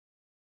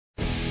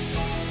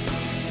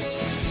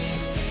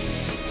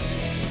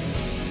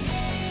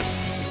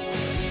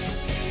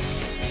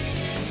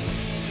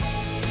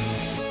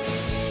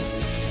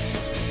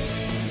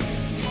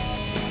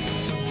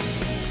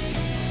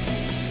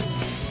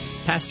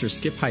Pastor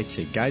Skip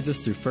Heitzig guides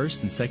us through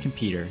 1st and 2nd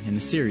Peter in the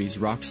series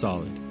Rock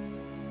Solid.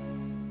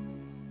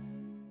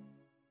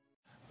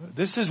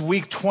 This is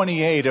week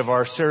 28 of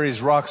our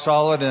series Rock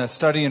Solid and a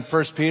study in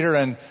 1 Peter,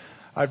 and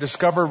I've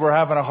discovered we're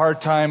having a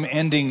hard time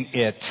ending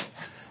it.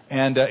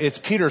 And it's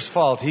Peter's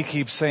fault. He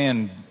keeps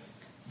saying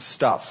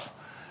stuff.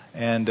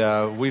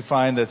 And we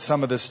find that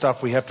some of this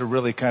stuff we have to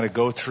really kind of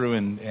go through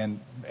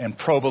and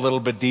probe a little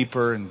bit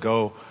deeper and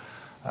go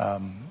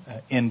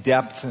in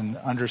depth and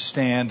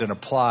understand and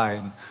apply.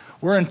 And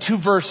we're in 2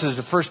 verses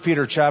of 1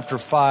 Peter chapter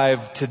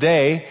 5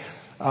 today.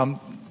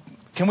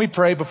 Can we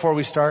pray before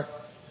we start?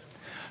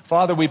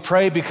 Father, we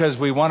pray because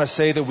we want to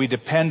say that we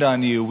depend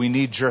on you. We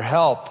need your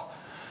help.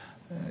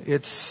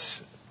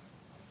 It's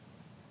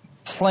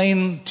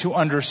plain to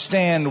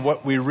understand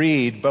what we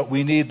read, but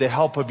we need the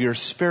help of your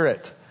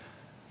Spirit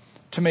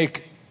to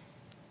make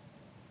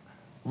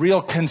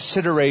real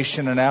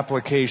consideration and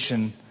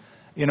application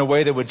in a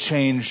way that would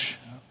change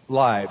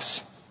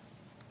lives.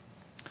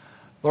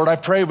 Lord, I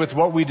pray with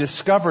what we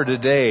discover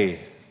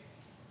today,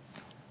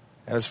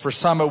 as for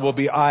some it will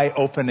be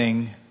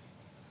eye-opening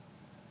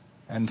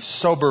and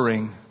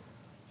sobering.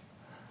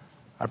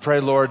 I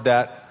pray, Lord,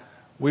 that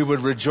we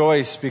would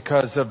rejoice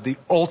because of the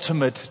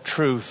ultimate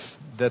truth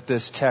that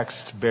this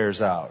text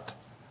bears out.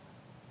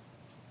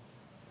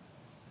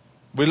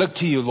 We look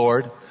to you,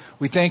 Lord.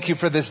 We thank you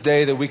for this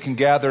day that we can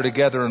gather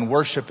together and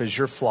worship as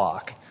your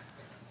flock.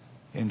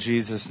 In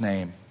Jesus'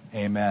 name,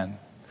 amen.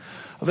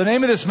 Well, the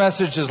name of this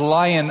message is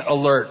Lion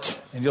Alert,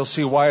 and you'll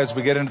see why as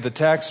we get into the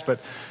text.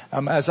 But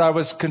as I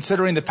was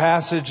considering the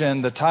passage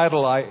and the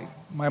title,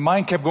 my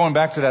mind kept going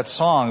back to that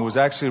song. It was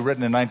actually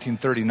written in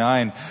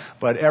 1939,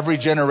 but every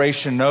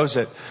generation knows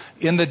it.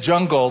 In the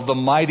jungle, the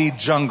mighty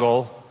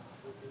jungle,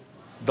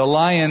 the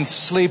lion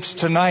sleeps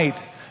tonight.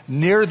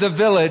 Near the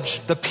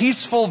village, the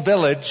peaceful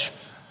village,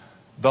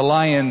 the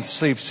lion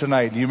sleeps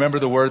tonight. Do you remember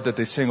the word that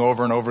they sing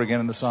over and over again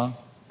in the song?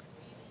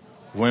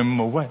 Whim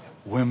away,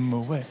 whim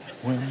away,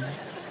 whim away.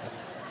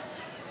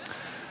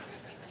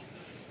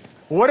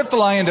 What if the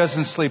lion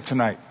doesn't sleep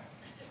tonight?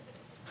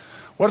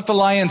 What if the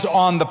lion's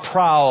on the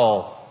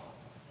prowl?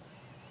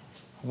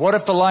 What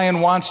if the lion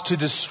wants to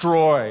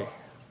destroy?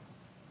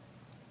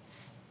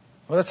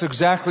 Well, that's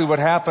exactly what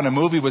happened. A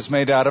movie was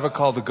made out of it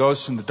called The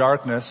Ghost in the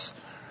Darkness,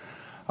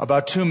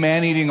 about 2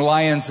 man-eating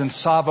lions in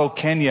Tsavo,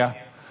 Kenya,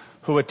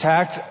 who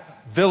attacked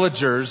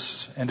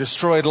villagers and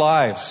destroyed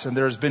lives. And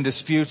there's been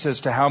disputes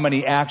as to how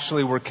many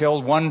actually were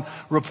killed. One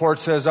report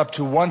says up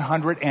to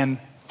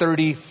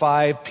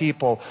 135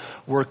 people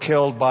were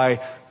killed by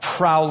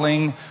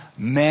prowling,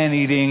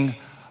 man-eating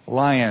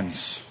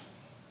lions.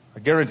 I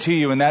guarantee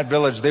you in that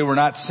village they were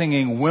not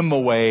singing Whim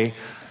Away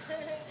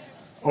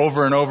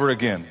over and over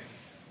again.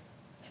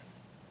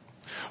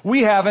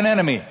 We have an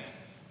enemy.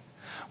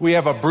 We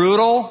have a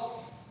brutal,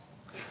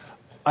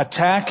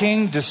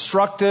 attacking,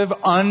 destructive,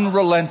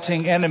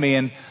 unrelenting enemy,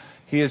 and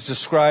he is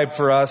described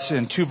for us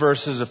in 2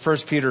 verses of 1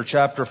 Peter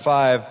chapter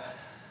 5.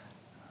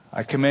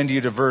 I commend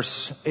you to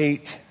verse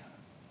 8.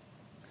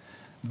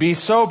 Be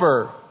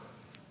sober,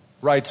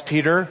 writes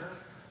Peter.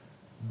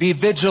 Be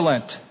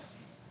vigilant,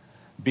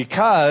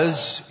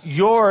 because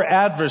your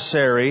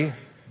adversary,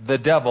 the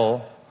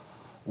devil,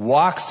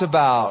 walks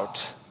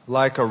about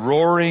like a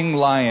roaring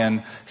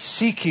lion,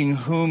 seeking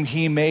whom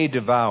he may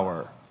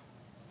devour.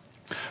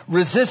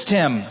 Resist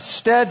him,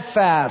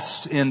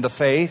 steadfast in the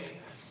faith,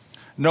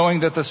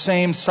 knowing that the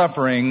same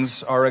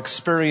sufferings are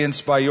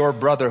experienced by your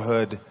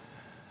brotherhood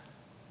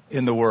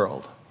in the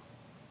world.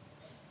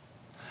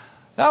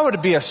 That would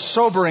be a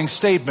sobering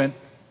statement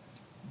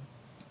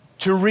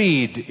to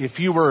read if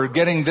you were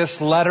getting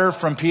this letter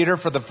from Peter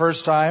for the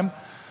first time.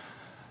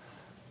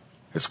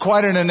 It's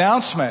quite an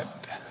announcement,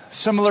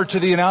 similar to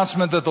the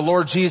announcement that the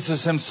Lord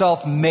Jesus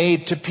himself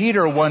made to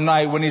Peter one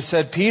night when he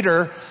said,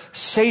 Peter,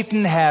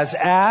 Satan has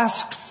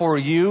asked for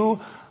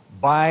you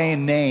by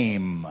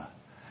name,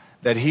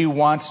 that he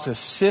wants to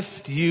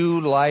sift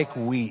you like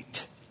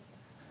wheat.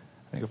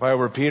 I think if I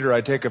were Peter,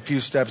 I'd take a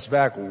few steps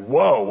back.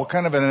 Whoa, what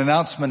kind of an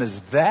announcement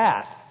is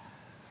that?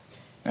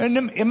 And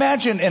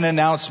imagine an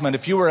announcement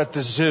if you were at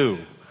the zoo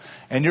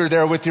and you're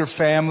there with your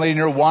family and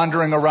you're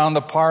wandering around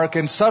the park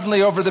and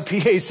suddenly over the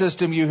PA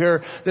system you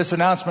hear this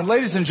announcement.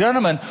 Ladies and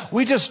gentlemen,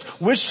 we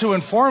just wish to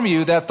inform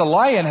you that the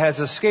lion has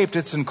escaped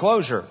its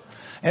enclosure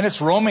and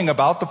it's roaming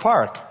about the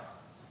park.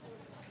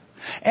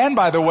 And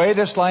by the way,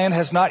 this lion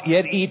has not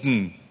yet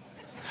eaten.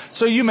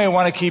 So you may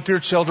want to keep your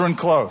children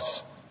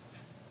close.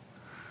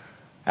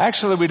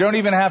 Actually, we don't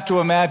even have to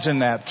imagine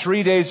that.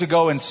 3 days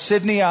ago in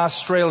Sydney,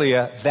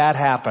 Australia, that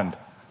happened.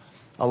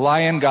 A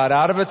lion got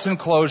out of its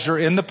enclosure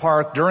in the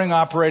park during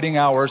operating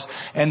hours,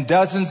 and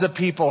dozens of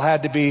people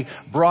had to be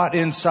brought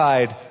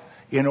inside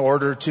in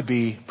order to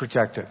be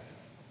protected.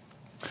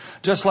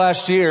 Just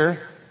last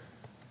year,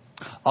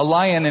 a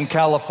lion in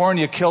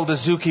California killed a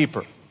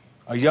zookeeper.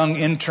 A young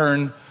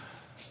intern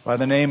by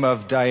the name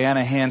of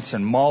Diana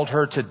Hansen mauled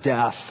her to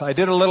death. I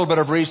did a little bit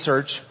of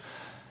research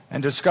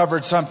and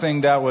discovered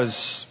something that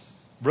was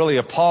really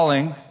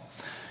appalling.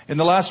 In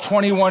the last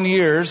 21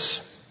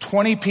 years,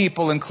 20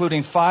 people,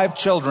 including 5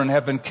 children,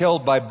 have been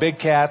killed by big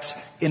cats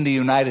in the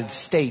United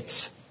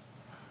States.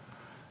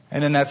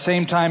 And in that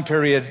same time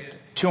period,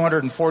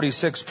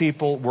 246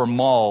 people were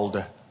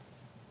mauled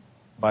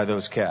by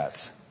those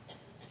cats.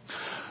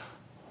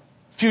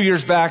 A few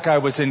years back, I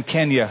was in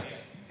Kenya,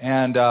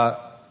 and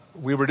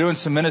we were doing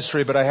some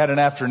ministry, but I had an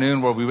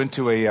afternoon where we went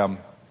to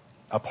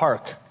a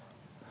park,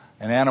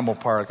 an animal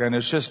park, and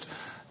it's just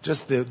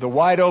the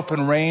wide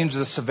open range,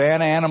 the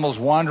savanna animals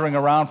wandering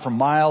around for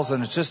miles,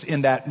 and it's just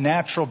in that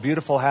natural,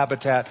 beautiful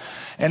habitat.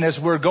 And as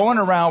we're going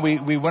around,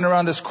 we went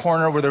around this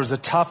corner where there was a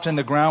tuft in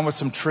the ground with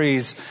some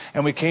trees,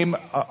 and we came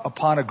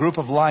upon a group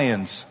of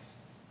lions.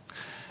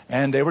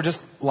 And they were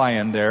just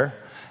lying there,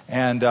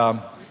 and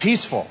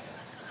peaceful.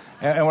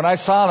 And when I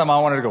saw them, I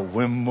wanted to go,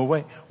 whim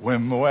away,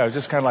 whim away. I was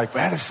just kind of like,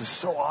 man, this is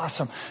so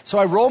awesome. So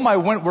I roll my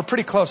window, we're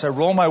pretty close, I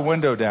roll my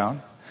window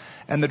down.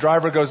 And the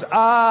driver goes,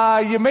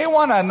 you may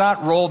want to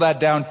not roll that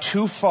down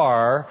too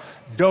far.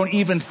 Don't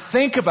even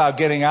think about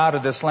getting out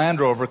of this Land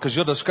Rover, because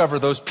you'll discover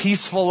those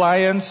peaceful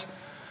lions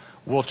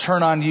will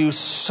turn on you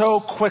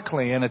so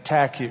quickly and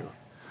attack you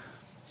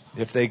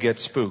if they get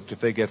spooked, if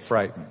they get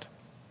frightened.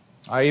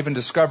 I even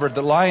discovered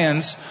that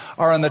lions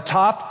are on the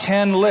top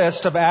 10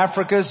 list of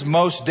Africa's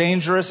most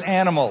dangerous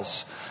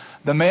animals.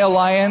 The male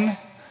lion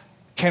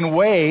can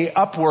weigh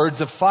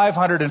upwards of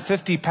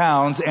 550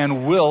 pounds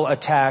and will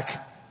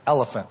attack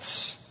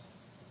elephants.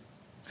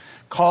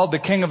 Called the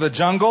king of the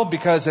jungle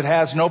because it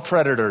has no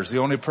predators. The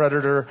only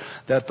predator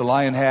that the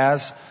lion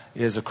has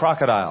is a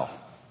crocodile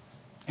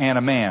and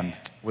a man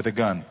with a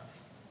gun.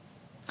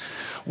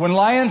 When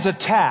lions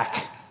attack,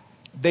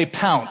 they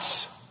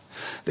pounce.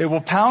 They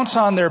will pounce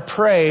on their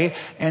prey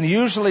and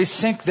usually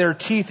sink their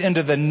teeth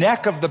into the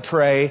neck of the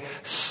prey,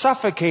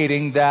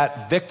 suffocating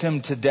that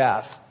victim to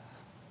death.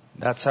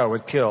 That's how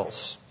it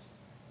kills.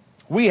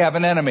 We have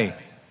an enemy.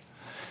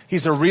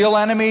 He's a real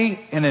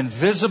enemy, an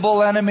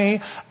invisible enemy,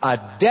 a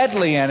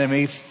deadly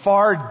enemy,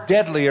 far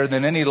deadlier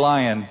than any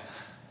lion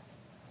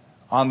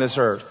on this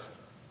earth.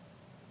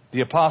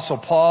 The Apostle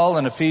Paul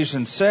in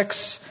Ephesians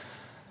 6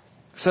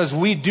 says,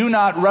 we do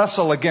not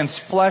wrestle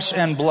against flesh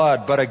and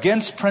blood, but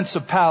against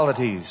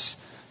principalities,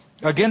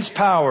 against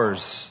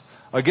powers,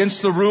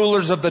 against the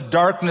rulers of the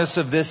darkness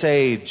of this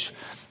age,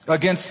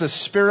 against the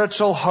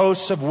spiritual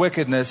hosts of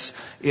wickedness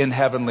in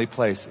heavenly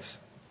places.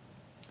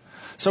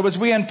 So as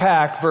we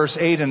unpack verse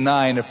 8 and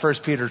 9 of 1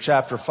 Peter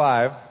chapter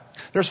 5,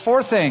 there's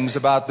 4 things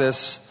about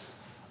this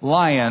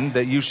lion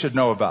that you should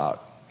know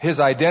about.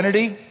 His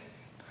identity,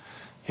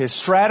 his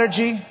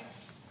strategy,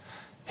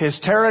 his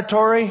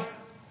territory,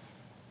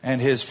 and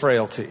his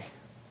frailty.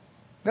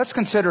 Let's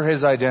consider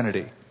his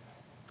identity.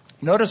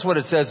 Notice what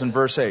it says in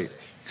verse 8.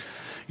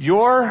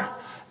 Your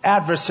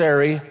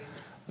adversary,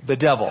 the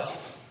devil.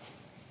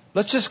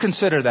 Let's just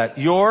consider that.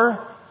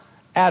 Your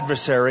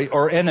adversary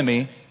or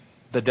enemy,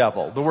 the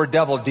devil. The word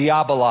devil,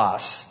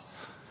 diabolos,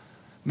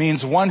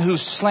 means one who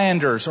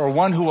slanders or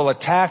one who will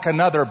attack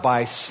another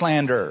by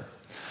slander.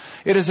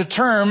 It is a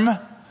term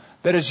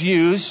that is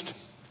used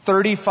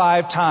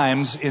 35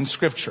 times in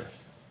Scripture.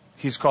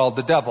 He's called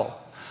the devil.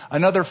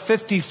 Another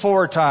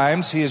 54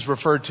 times he is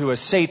referred to as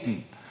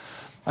Satan.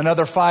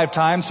 Another 5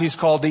 times he's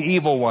called the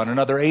evil one.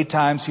 Another 8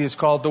 times he is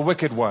called the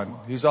wicked one.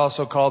 He's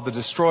also called the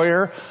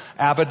destroyer,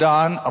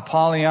 Abaddon,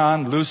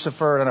 Apollyon,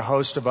 Lucifer, and a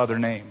host of other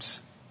names.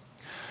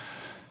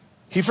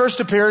 He first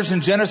appears in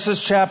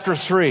Genesis chapter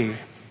 3.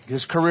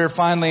 His career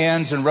finally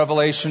ends in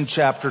Revelation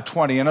chapter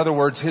 20. In other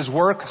words, his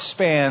work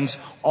spans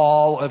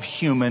all of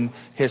human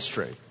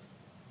history.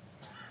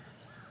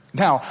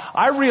 Now,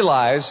 I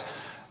realize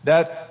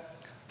that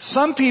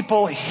some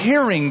people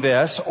hearing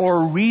this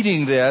or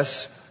reading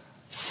this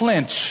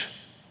flinch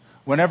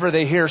whenever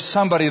they hear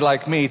somebody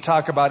like me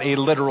talk about a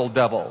literal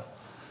devil.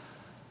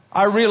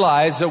 I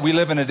realize that we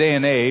live in a day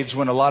and age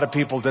when a lot of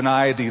people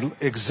deny the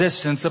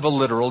existence of a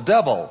literal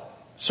devil.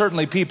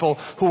 Certainly people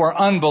who are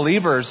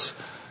unbelievers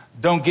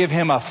don't give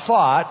him a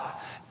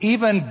thought.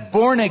 Even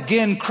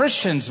born-again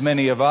Christians,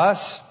 many of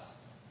us,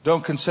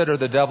 don't consider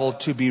the devil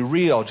to be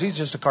real. He's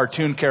just a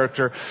cartoon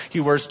character. He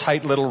wears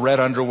tight little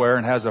red underwear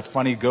and has a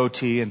funny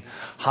goatee and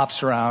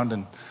hops around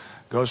and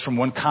goes from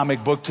one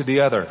comic book to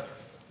the other.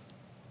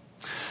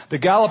 The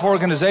Gallup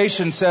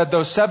organization said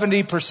though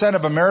 70%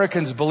 of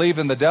Americans believe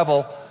in the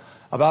devil,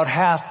 about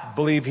half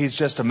believe he's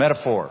just a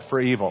metaphor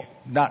for evil.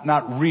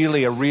 Not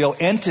really a real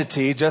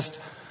entity, just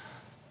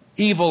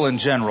evil in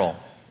general.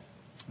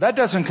 That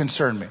doesn't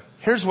concern me.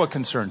 Here's what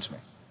concerns me.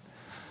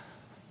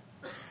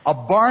 A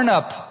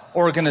Barnup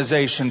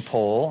organization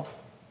polled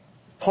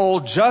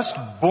just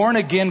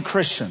born-again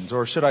Christians,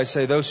 or should I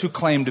say those who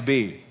claim to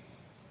be,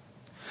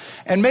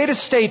 and made a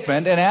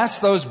statement and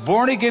asked those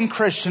born-again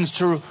Christians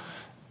to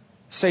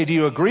say, do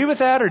you agree with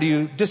that or do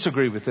you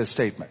disagree with this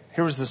statement?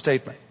 Here was the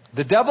statement.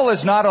 The devil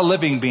is not a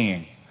living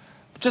being,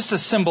 just a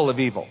symbol of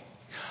evil.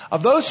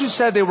 Of those who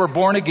said they were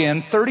born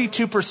again,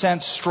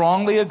 32%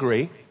 strongly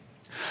agree,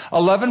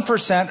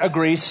 11%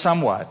 agree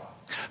somewhat,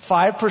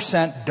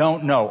 5%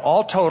 don't know.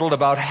 All totaled,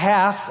 about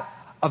half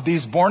of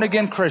these born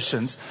again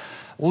Christians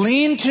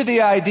lean to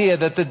the idea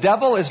that the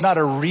devil is not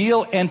a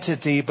real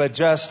entity, but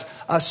just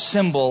a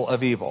symbol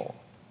of evil.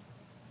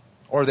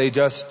 Or they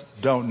just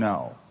don't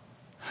know.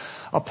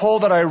 A poll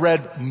that I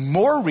read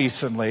more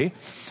recently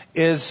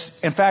is,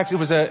 in fact, it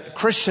was a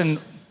Christian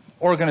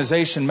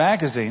organization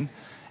magazine,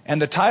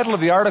 and the title of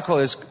the article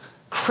is,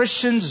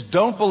 Christians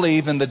Don't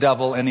Believe in the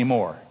Devil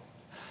Anymore.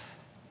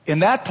 In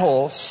that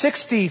poll,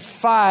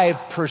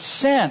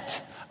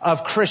 65%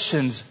 of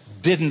Christians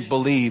didn't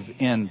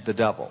believe in the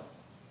devil.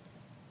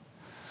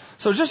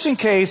 So just in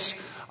case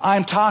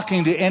I'm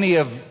talking to any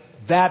of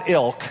that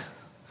ilk,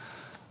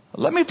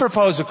 let me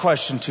propose a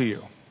question to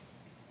you.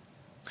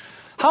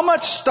 How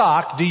much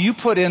stock do you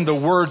put in the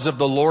words of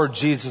the Lord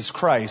Jesus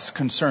Christ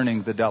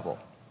concerning the devil?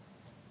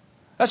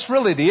 That's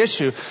really the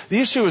issue. The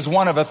issue is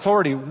one of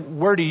authority.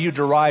 Where do you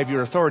derive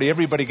your authority?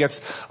 Everybody gets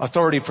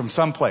authority from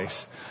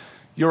someplace.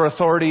 Your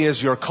authority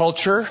is your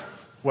culture,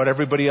 what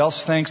everybody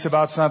else thinks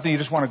about something. You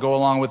just want to go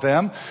along with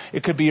them.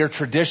 It could be your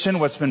tradition,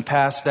 what's been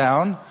passed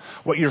down.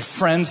 What your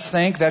friends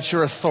think, that's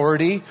your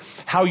authority.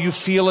 How you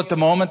feel at the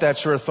moment,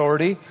 that's your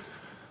authority.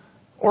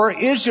 Or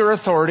is your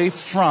authority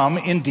from,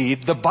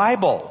 indeed, the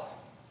Bible?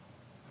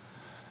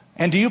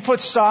 And do you put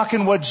stock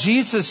in what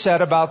Jesus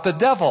said about the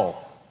devil?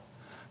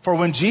 For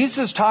when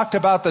Jesus talked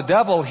about the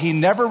devil, he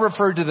never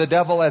referred to the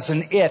devil as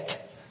an it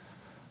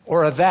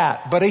or a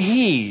that, but a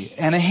he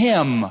and a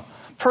him.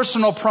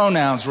 Personal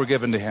pronouns were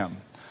given to him.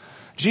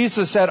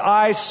 Jesus said,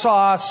 I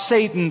saw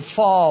Satan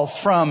fall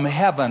from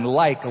heaven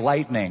like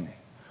lightning.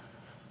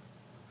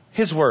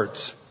 His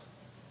words,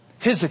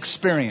 his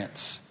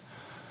experience.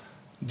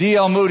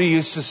 D.L. Moody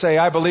used to say,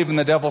 I believe in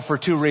the devil for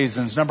two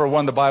reasons. Number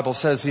one, the Bible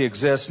says he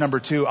exists. Number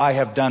two, I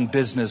have done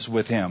business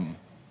with him.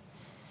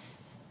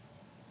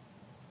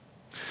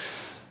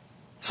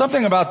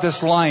 Something about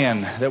this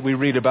lion that we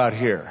read about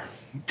here.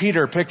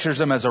 Peter pictures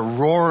him as a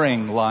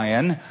roaring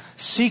lion,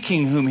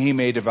 seeking whom he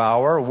may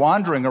devour,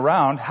 wandering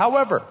around.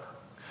 However,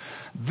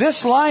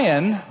 this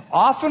lion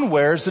often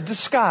wears a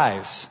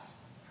disguise.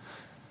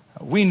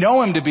 We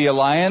know him to be a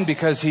lion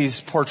because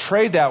he's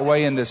portrayed that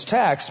way in this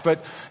text,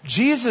 but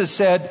Jesus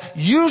said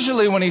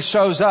usually when he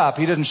shows up,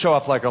 he doesn't show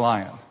up like a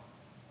lion,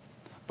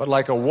 but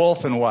like a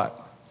wolf in what?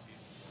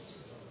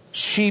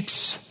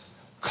 Sheep's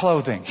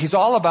clothing. He's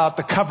all about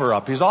the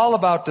cover-up. He's all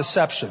about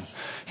deception.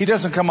 He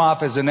doesn't come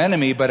off as an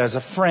enemy, but as a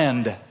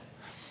friend.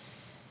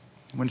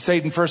 When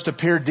Satan first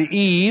appeared to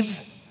Eve,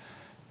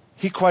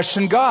 he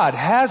questioned God.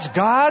 Has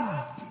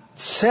God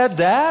said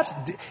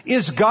that?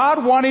 Is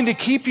God wanting to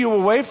keep you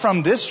away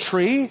from this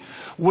tree?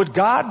 Would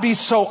God be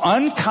so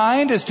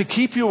unkind as to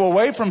keep you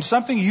away from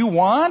something you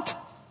want?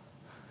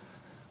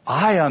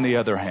 I, on the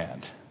other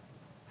hand,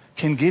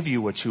 can give you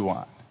what you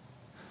want.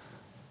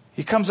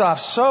 He comes off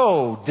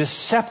so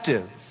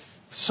deceptive,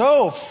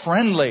 so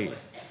friendly,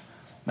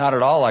 not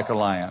at all like a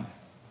lion.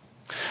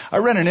 I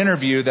read an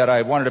interview that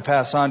I wanted to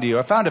pass on to you.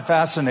 I found it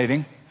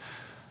fascinating.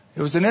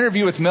 It was an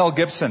interview with Mel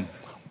Gibson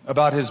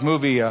about his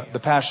movie, The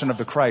Passion of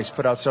the Christ,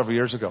 put out several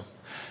years ago.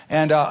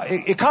 And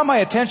it caught my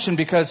attention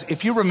because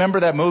if you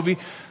remember that movie,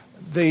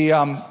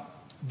 the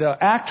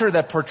actor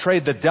that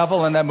portrayed the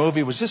devil in that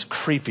movie was just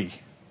creepy.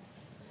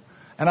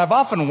 And I've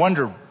often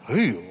wondered,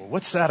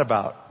 what's that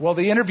about? Well,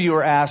 the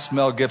interviewer asked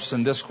Mel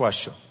Gibson this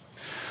question.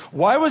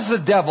 Why was the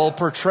devil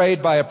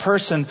portrayed by a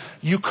person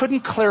you couldn't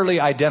clearly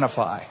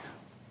identify?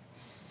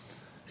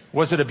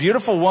 Was it a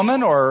beautiful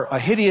woman or a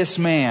hideous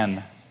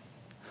man?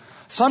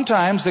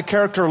 Sometimes the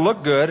character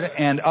looked good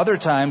and other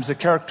times the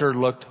character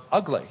looked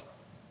ugly.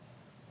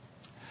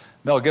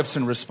 Mel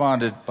Gibson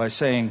responded by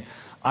saying,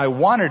 I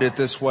wanted it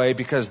this way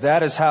because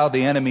that is how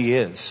the enemy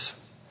is.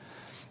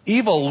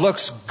 Evil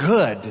looks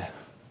good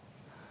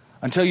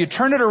until you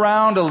turn it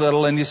around a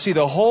little and you see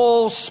the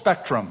whole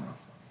spectrum.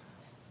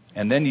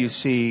 And then you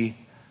see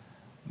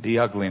the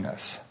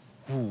ugliness.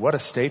 Ooh, what a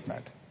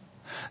statement.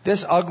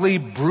 This ugly,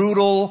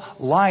 brutal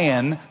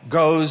lion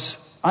goes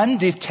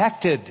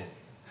undetected.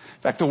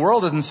 In fact, the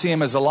world doesn't see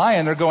him as a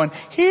lion. They're going,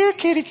 here,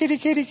 kitty, kitty,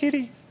 kitty,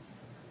 kitty.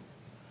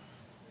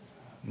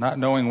 Not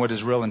knowing what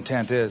his real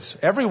intent is.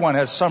 Everyone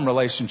has some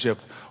relationship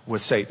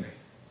with Satan.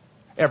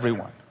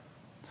 Everyone.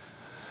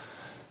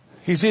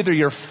 He's either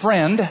your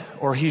friend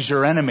or he's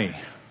your enemy.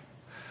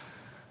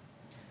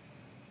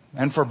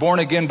 And for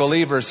born-again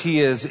believers,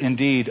 he is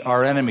indeed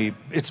our enemy.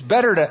 It's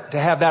better to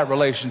have that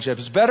relationship.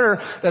 It's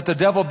better that the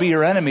devil be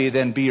your enemy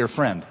than be your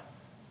friend.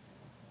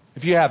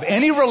 If you have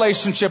any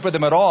relationship with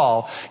him at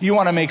all, you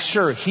want to make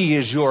sure he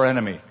is your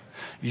enemy,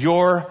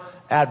 your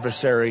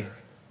adversary,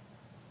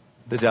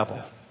 the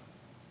devil.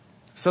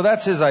 So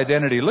that's his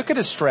identity. Look at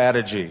his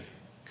strategy.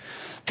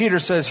 Peter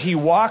says he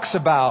walks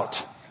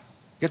about.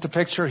 Get the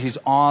picture? He's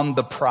on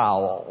the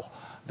prowl,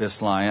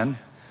 this lion.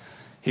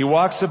 He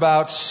walks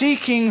about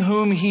seeking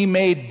whom he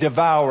may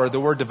devour. The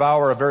word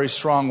devour, a very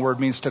strong word,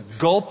 means to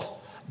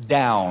gulp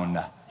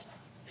down.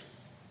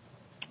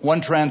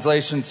 One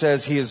translation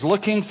says he is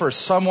looking for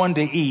someone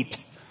to eat.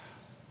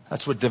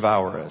 That's what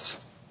devour is.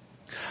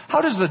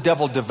 How does the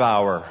devil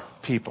devour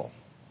people?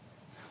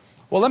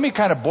 Well, let me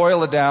kind of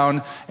boil it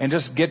down and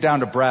just get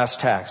down to brass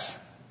tacks.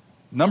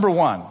 Number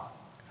one,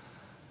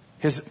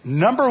 His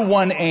number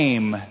one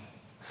aim,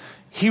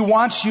 he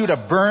wants you to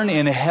burn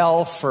in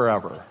hell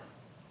forever.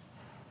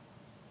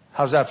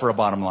 How's that for a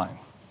bottom line?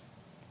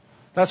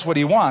 That's what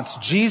he wants.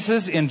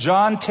 Jesus in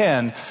John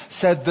 10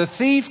 said, the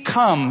thief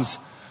comes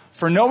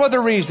for no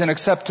other reason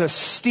except to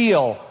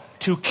steal,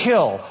 to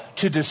kill,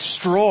 to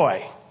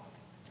destroy.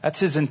 That's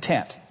his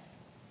intent.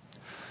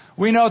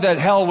 We know that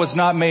hell was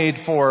not made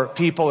for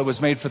people, it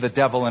was made for the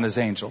devil and his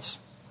angels.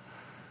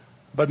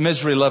 But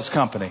misery loves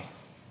company.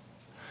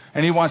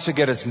 And he wants to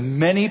get as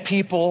many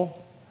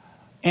people,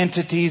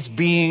 entities,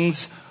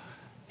 beings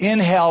in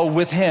hell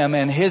with him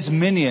and his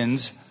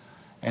minions,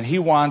 and he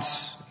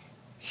wants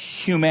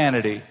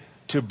humanity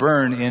to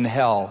burn in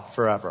hell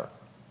forever.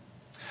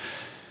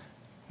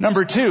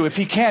 Number two, if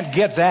he can't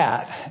get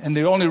that, and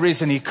the only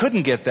reason he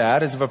couldn't get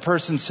that is if a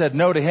person said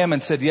no to him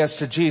and said yes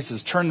to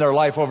Jesus, turned their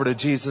life over to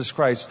Jesus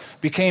Christ,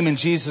 became, in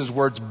Jesus'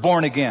 words,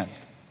 born again.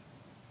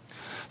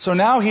 So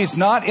now he's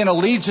not in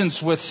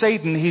allegiance with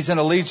Satan, he's in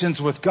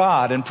allegiance with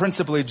God and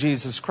principally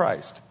Jesus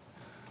Christ.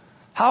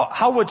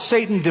 How would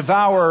Satan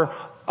devour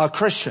a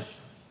Christian?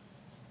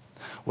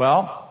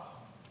 Well,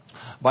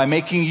 by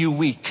making you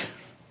weak.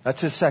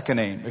 That's his second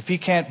aim. If he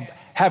can't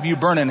have you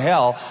burn in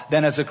hell,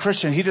 then as a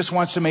Christian, he just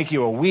wants to make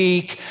you a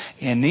weak,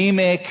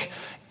 anemic,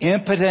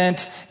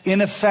 impotent,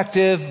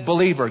 ineffective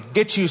believer.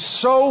 Get you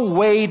so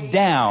weighed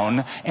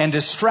down and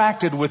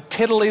distracted with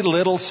piddly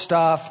little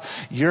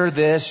stuff. You're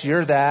this,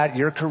 you're that,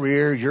 your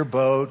career, your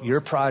boat, your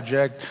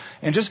project.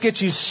 And just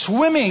get you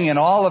swimming in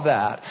all of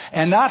that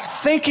and not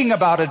thinking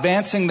about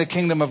advancing the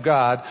kingdom of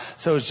God.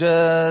 So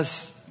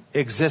just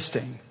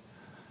existing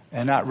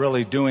and not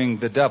really doing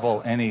the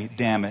devil any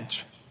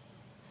damage.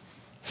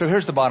 So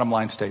here's the bottom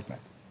line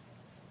statement.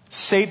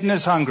 Satan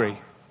is hungry.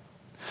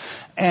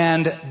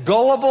 And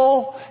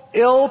gullible,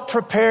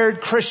 ill-prepared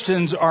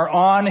Christians are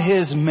on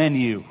his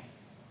menu.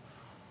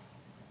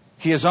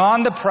 He is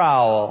on the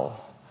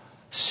prowl,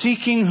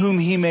 seeking whom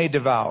he may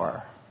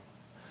devour.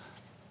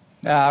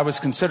 Now, I was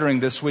considering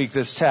this week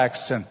this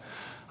text, and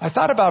I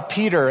thought about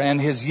Peter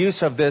and his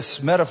use of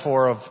this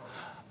metaphor of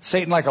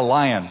Satan like a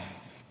lion.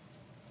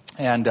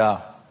 And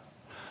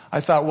I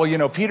thought,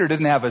 well, Peter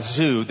didn't have a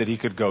zoo that he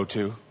could go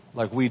to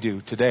like we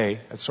do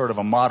today. It's sort of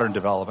a modern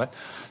development.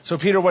 So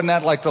Peter wasn't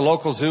at like the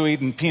local zoo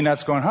eating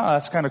peanuts going,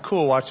 that's kind of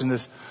cool watching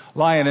this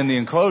lion in the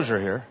enclosure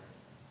here.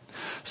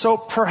 So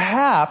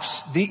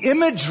perhaps the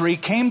imagery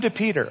came to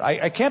Peter.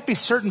 I can't be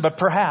certain, but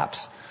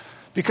perhaps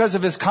because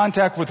of his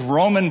contact with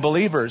Roman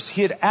believers,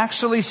 he had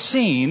actually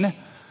seen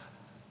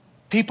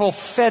people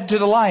fed to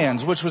the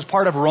lions, which was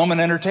part of Roman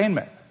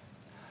entertainment.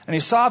 And he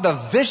saw the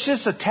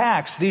vicious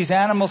attacks these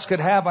animals could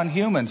have on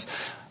humans.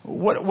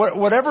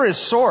 Whatever his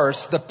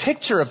source, the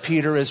picture of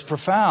Peter is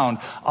profound.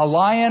 A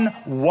lion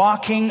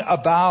walking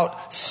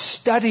about,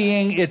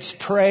 studying its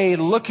prey,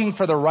 looking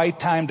for the right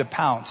time to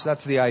pounce.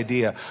 That's the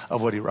idea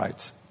of what he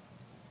writes.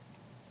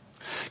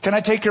 Can I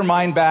take your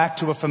mind back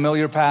to a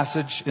familiar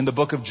passage in the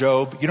book of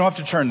Job? You don't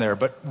have to turn there,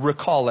 but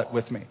recall it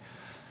with me.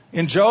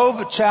 In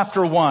Job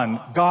chapter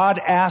 1, God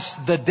asks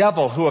the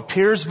devil who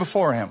appears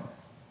before him.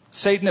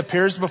 Satan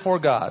appears before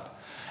God.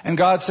 And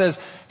God says,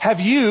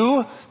 have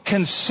you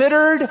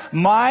considered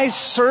my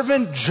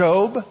servant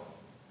Job?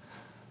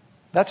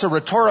 That's a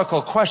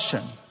rhetorical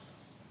question.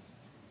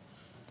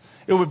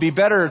 It would be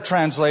better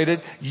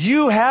translated,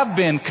 you have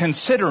been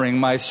considering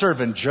my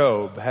servant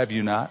Job, have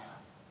you not?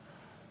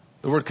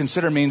 The word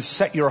consider means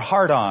set your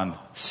heart on,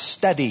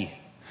 study.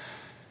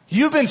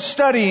 You've been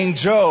studying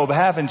Job,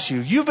 haven't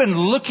you? You've been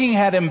looking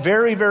at him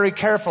very, very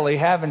carefully,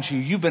 haven't you?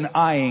 You've been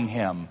eyeing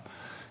him.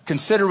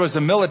 Consider was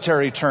a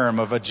military term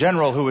of a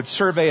general who would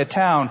survey a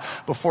town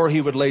before he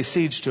would lay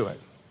siege to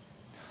it.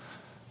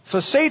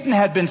 So Satan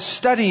had been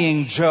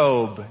studying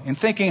Job and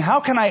thinking, how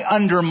can I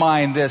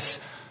undermine this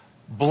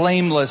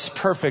blameless,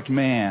 perfect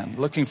man?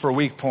 Looking for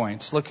weak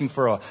points, looking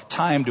for a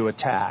time to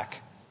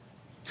attack.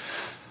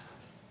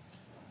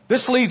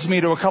 This leads me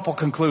to a couple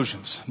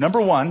conclusions.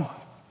 Number one,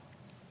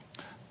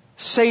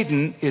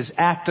 Satan is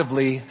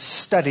actively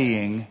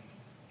studying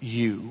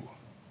you.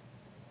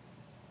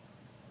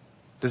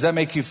 Does that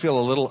make you feel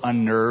a little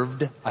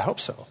unnerved? I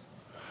hope so.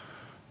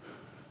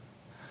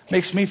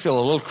 Makes me feel a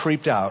little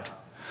creeped out.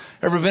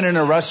 Ever been in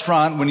a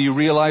restaurant when you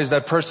realize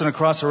that person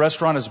across the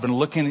restaurant has been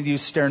looking at you,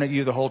 staring at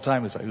you the whole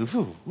time? It's like,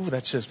 ooh,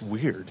 that's just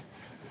weird.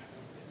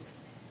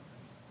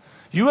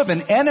 You have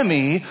an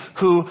enemy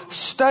who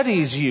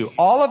studies you.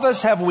 All of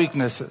us have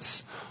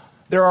weaknesses.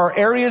 There are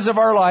areas of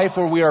our life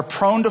where we are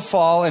prone to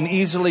fall and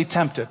easily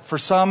tempted. For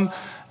some,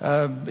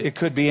 it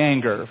could be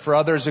anger. For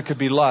others, it could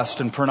be lust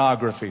and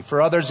pornography.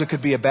 For others, it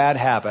could be a bad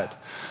habit.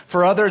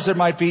 For others, it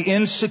might be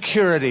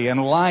insecurity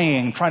and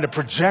lying, trying to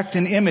project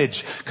an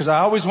image, because I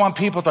always want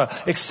people to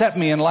accept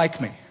me and like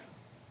me.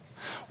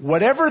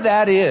 Whatever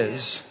that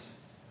is,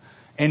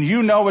 and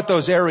you know what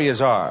those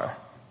areas are,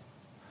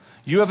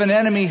 you have an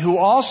enemy who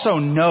also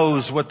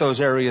knows what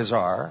those areas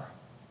are.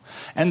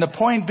 And the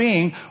point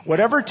being,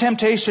 whatever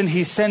temptation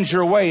he sends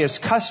your way is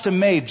custom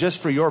made just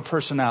for your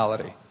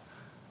personality.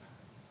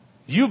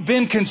 You've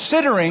been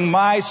considering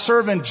my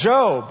servant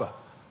Job.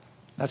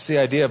 That's the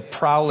idea of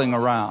prowling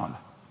around.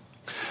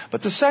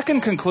 But the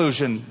second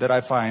conclusion that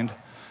I find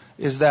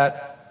is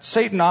that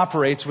Satan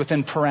operates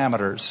within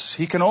parameters.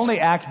 He can only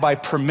act by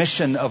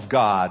permission of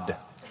God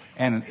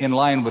and in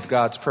line with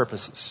God's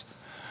purposes.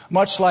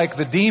 Much like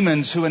the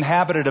demons who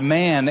inhabited a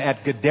man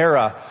at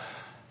Gadara,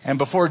 and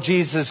before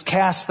Jesus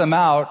cast them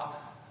out,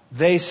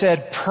 they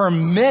said,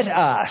 "Permit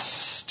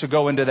us to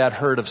go into that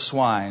herd of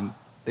swine."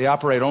 They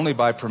operate only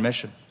by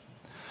permission.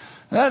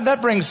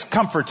 That brings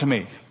comfort to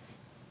me.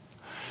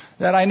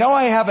 That I know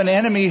I have an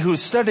enemy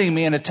who's studying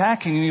me and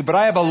attacking me, but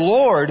I have a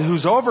Lord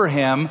who's over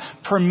him,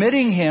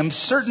 permitting him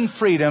certain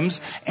freedoms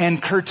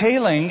and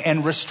curtailing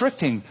and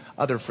restricting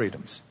other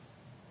freedoms.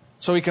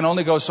 So he can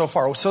only go so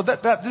far. So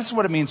this is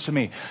what it means to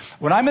me.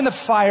 When I'm in the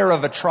fire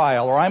of a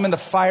trial or I'm in the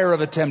fire of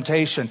a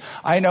temptation,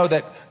 I know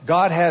that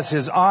God has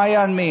his eye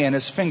on me and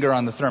his finger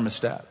on the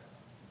thermostat.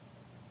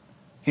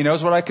 He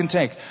knows what I can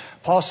take.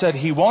 Paul said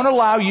he won't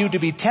allow you to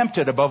be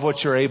tempted above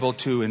what you're able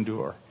to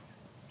endure.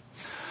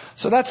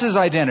 So that's his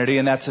identity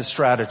and that's his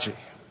strategy.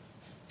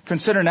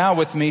 Consider now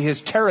with me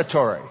his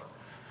territory.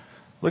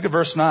 Look at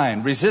verse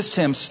 9. Resist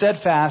him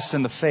steadfast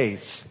in the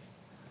faith,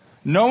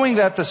 knowing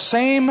that the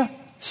same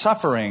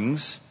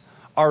sufferings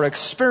are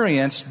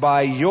experienced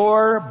by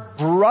your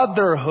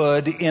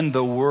brotherhood in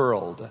the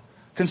world.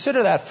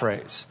 Consider that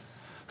phrase.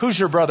 Who's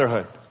your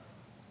brotherhood?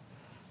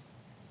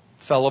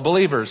 Fellow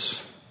believers.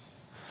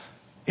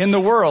 In the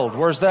world,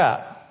 where's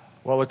that?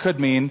 Well, it could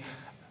mean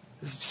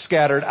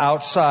scattered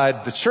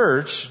outside the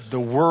church, the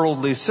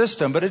worldly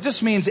system, but it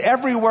just means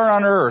everywhere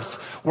on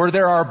earth where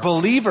there are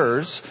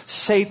believers,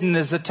 Satan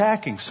is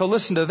attacking. So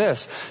listen to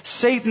this.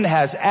 Satan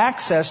has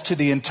access to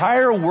the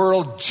entire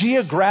world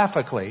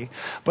geographically,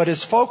 but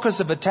his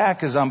focus of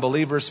attack is on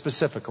believers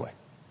specifically.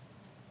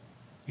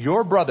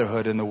 Your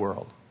brotherhood in the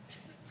world.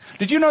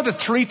 Did you know that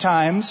 3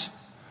 times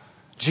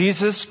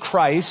Jesus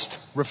Christ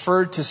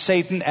referred to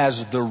Satan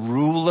as the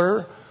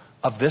ruler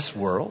of this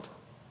world?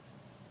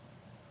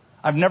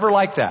 I've never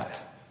liked that.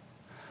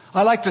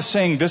 I like to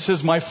sing, "This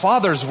is my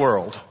Father's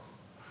world."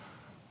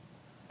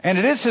 And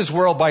it is his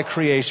world by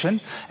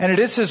creation, and it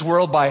is his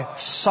world by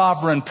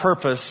sovereign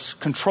purpose,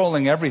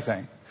 controlling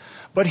everything.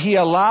 But he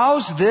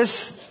allows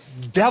this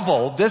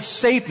devil, this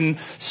Satan,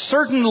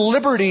 certain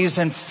liberties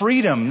and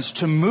freedoms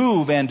to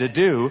move and to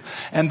do.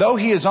 And though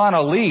he is on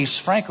a leash,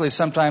 frankly,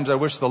 sometimes I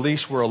wish the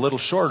leash were a little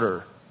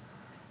shorter.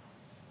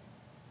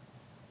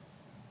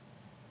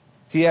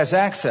 He has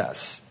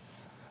access.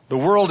 The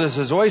world is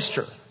his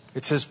oyster.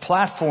 It's his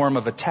platform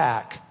of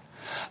attack.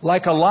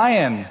 Like a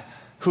lion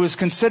who is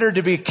considered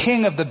to be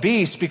king of the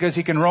beasts because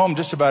he can roam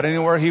just about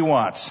anywhere he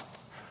wants.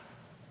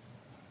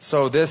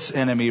 So this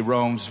enemy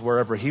roams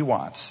wherever he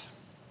wants.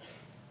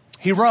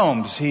 He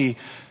roams, he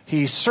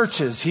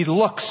searches, he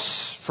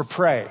looks for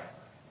prey.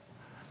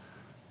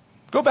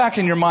 Go back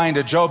in your mind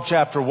to Job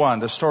chapter 1,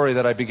 the story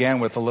that I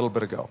began with a little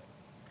bit ago.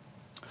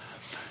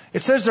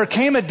 It says there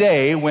came a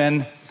day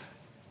when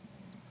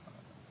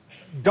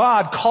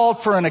God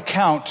called for an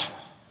account,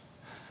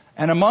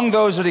 and among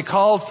those that he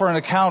called for an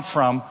account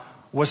from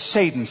was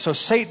Satan. So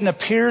Satan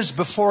appears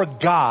before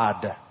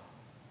God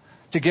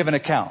to give an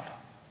account.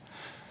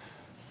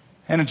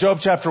 And in Job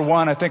chapter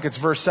 1, I think it's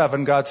verse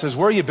 7, God says,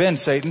 "Where you been,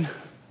 Satan?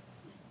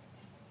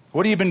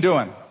 What have you been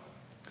doing?"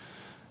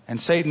 And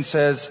Satan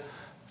says,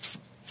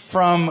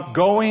 "From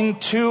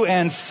going to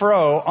and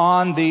fro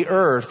on the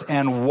earth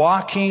and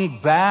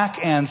walking back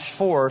and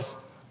forth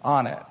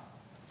on it."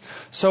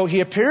 So he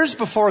appears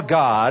before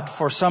God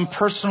for some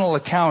personal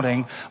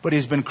accounting, but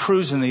he's been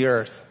cruising the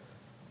earth.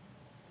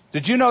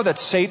 Did you know that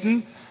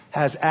Satan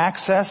has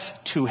access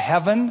to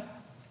heaven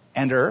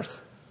and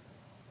earth?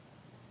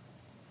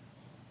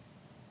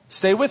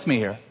 Stay with me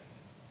here.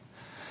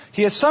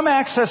 He has some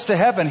access to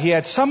heaven. He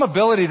had some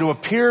ability to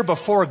appear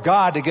before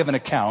God to give an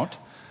account,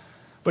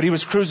 but he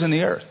was cruising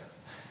the earth.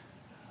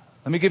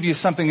 Let me give you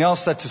something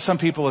else that to some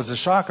people is a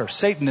shocker.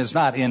 Satan is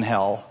not in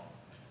hell.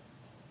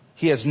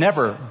 He has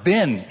never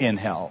been in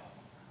hell.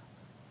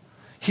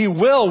 He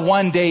will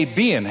one day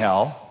be in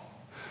hell.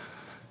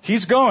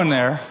 He's going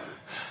there.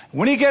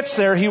 When he gets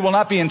there, he will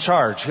not be in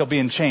charge. He'll be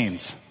in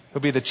chains.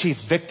 He'll be the chief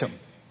victim.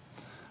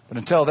 But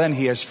until then,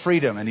 he has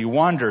freedom and he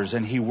wanders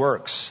and he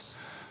works.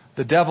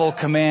 The devil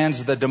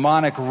commands the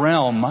demonic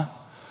realm,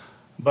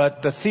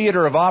 but the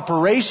theater of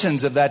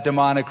operations of that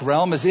demonic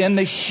realm is in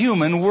the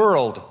human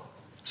world.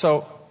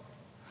 So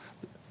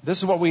this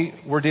is what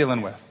we're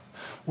dealing with.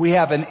 We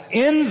have an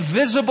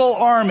invisible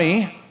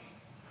army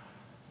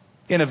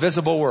in a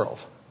visible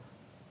world.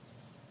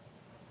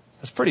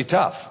 That's pretty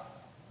tough.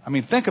 I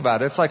mean, think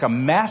about it. It's like a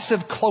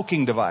massive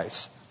cloaking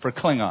device for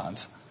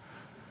Klingons.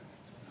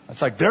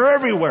 It's like they're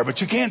everywhere,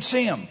 but you can't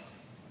see them.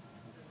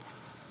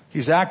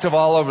 He's active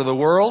all over the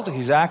world.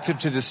 He's active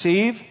to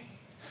deceive.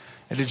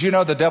 And did you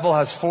know the devil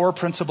has 4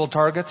 principal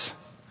targets?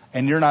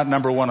 And you're not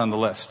number 1 on the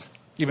list,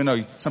 even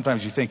though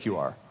sometimes you think you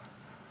are.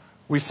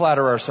 We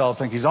flatter ourselves,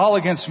 think he's all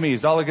against me,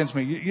 he's all against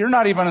me. You're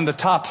not even in the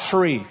top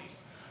 3.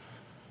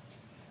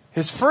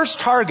 His first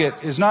target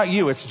is not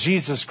you, it's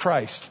Jesus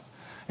Christ.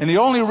 And the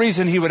only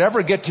reason he would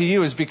ever get to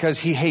you is because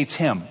he hates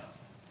him.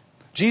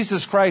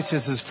 Jesus Christ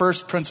is his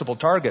first principal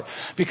target.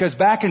 Because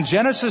back in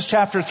Genesis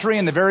chapter 3,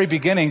 in the very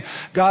beginning,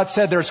 God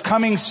said there's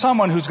coming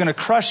someone who's going to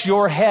crush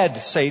your head,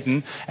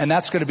 Satan, and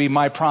that's going to be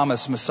my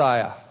promised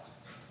Messiah,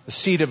 the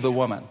seed of the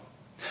woman.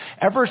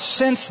 Ever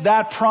since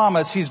that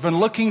promise, he's been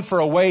looking for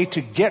a way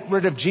to get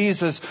rid of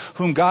Jesus,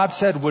 whom God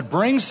said would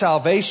bring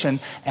salvation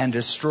and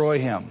destroy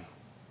him.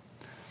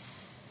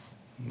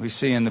 We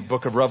see in the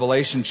book of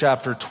Revelation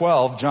chapter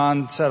 12,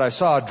 John said, I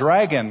saw a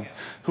dragon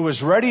who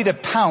was ready to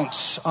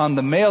pounce on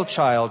the male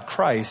child,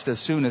 Christ, as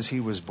soon as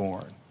he was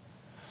born.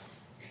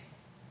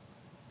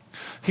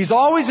 He's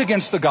always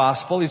against the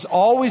gospel. He's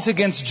always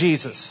against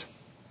Jesus.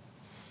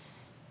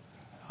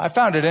 I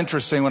found it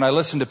interesting when I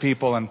listen to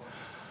people, and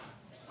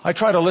I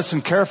try to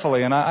listen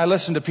carefully, and I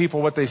listen to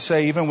people what they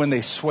say even when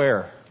they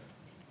swear.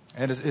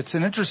 And it's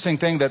an interesting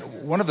thing that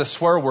one of the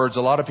swear words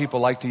a lot of people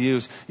like to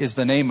use is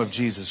the name of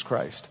Jesus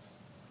Christ.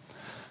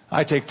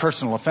 I take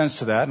personal offense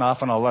to that, and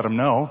often I'll let them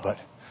know. But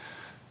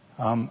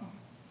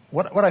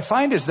what I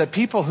find is that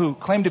people who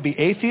claim to be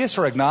atheists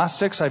or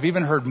agnostics, I've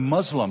even heard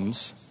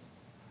Muslims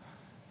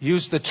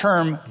use the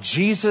term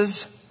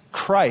Jesus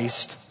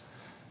Christ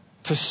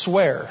to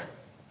swear.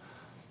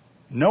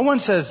 No one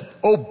says,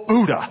 oh,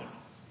 Buddha.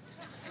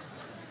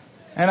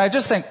 And I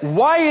just think,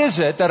 why is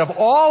it that of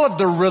all of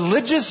the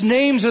religious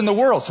names in the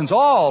world, since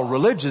all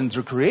religions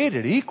are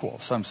created equal,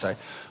 some say,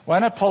 why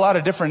not pull out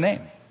a different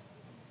name?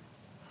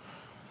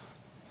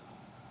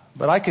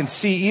 But I can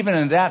see even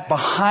in that,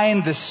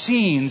 behind the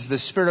scenes, the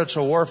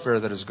spiritual warfare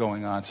that is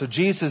going on. So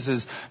Jesus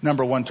is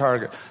number one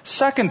target.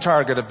 Second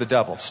target of the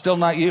devil, still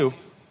not you,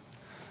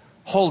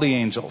 holy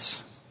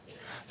angels.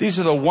 These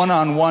are the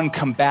one-on-one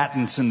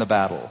combatants in the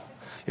battle.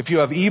 If you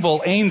have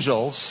evil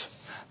angels,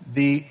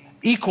 the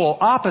equal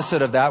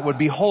opposite of that would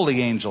be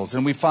holy angels.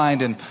 And we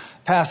find in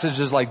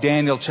passages like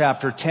Daniel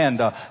chapter 10,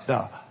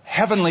 the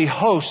heavenly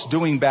host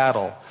doing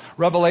battle.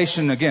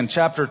 Revelation, again,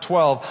 chapter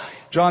 12,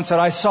 John said,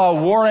 I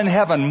saw war in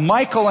heaven,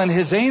 Michael and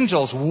his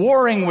angels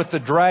warring with the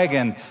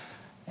dragon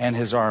and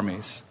his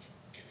armies.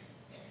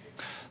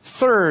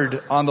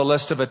 Third on the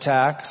list of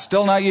attack,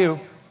 still not you,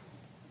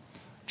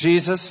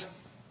 Jesus,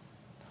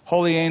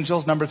 holy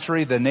angels. Number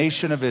 3, the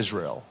nation of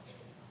Israel.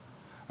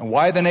 And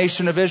why the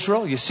nation of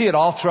Israel? You see it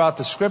all throughout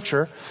the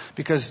scripture,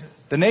 because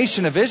the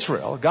nation of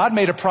Israel, God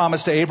made a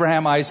promise to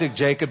Abraham, Isaac,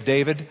 Jacob,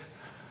 David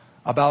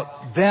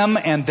about them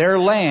and their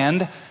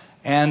land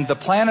and the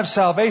plan of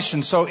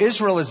salvation. So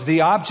Israel is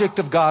the object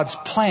of God's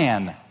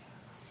plan.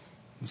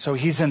 And so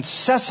he's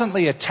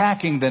incessantly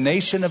attacking the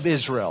nation of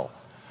Israel.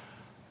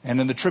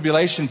 And in the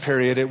tribulation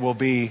period, it will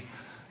be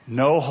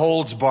no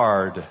holds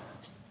barred.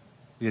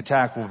 The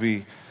attack will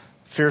be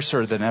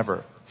fiercer than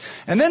ever.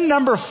 And then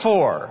number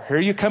 4, here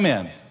you come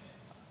in,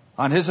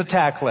 on his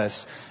attack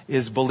list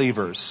is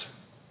believers.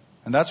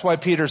 And that's why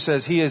Peter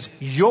says he is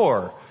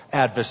your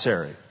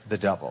adversary, the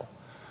devil.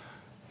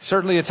 He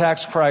certainly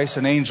attacks Christ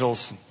and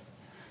angels,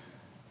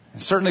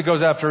 and certainly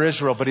goes after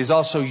Israel, but he's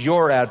also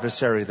your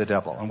adversary, the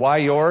devil. And why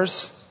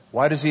yours?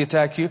 Why does he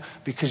attack you?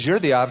 Because you're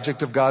the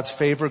object of God's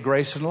favor,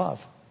 grace, and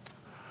love.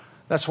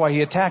 That's why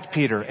he attacked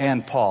Peter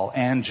and Paul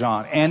and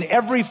John and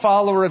every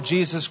follower of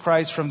Jesus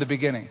Christ from the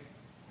beginning.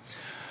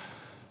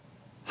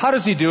 How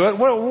does he do it?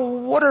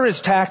 What are his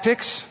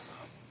tactics?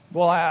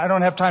 Well, I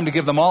don't have time to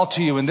give them all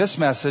to you in this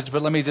message,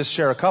 but let me just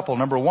share a couple.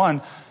 Number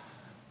 1,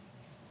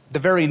 the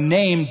very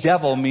name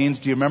devil means,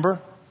 do you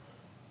remember?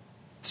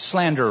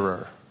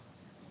 Slanderer.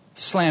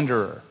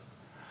 Slanderer.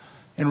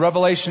 In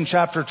Revelation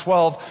chapter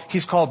 12,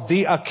 he's called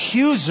the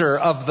accuser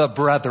of the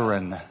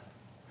brethren.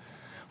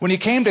 When he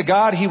came to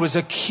God, he was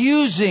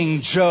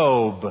accusing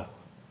Job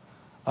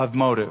of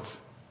motive.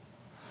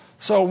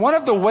 So one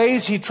of the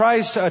ways he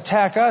tries to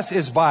attack us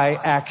is by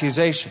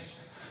accusation.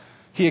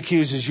 He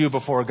accuses you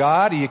before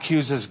God. He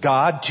accuses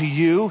God to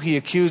you. He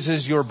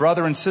accuses your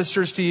brother and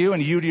sisters to you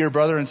and you to your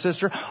brother and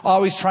sister.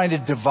 Always trying to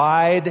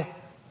divide.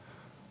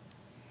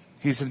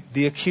 He's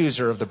the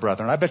accuser of the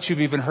brethren. I bet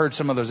you've even heard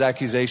some of those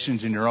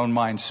accusations in your own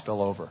mind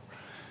spill over.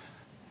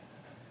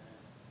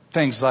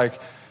 Things like,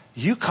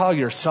 you call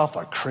yourself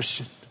a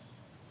Christian.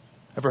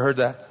 Ever heard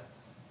that?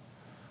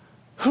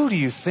 Who do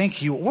you think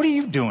what are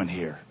you doing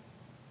here?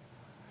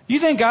 You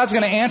think God's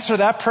going to answer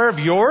that prayer of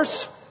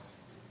yours?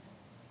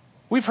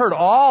 We've heard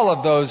all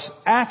of those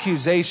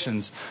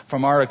accusations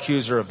from our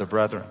accuser of the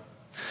brethren.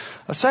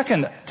 A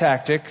second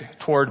tactic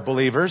toward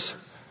believers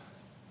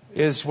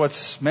is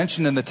what's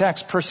mentioned in the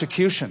text,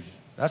 persecution.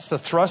 That's the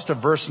thrust of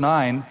verse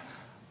 9.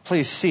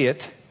 Please see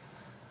it.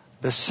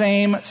 The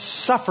same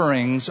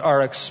sufferings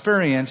are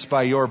experienced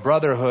by your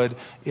brotherhood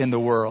in the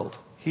world.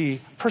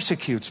 He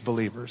persecutes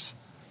believers.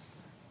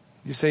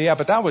 You say, yeah,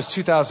 but that was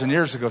 2,000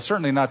 years ago.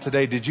 Certainly not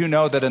today. Did you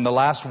know that in the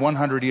last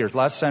 100 years,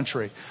 last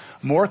century,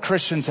 more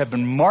Christians have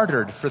been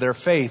martyred for their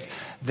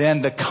faith than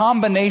the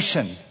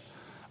combination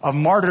of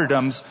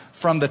martyrdoms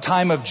from the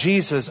time of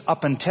Jesus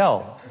up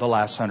until the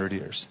last 100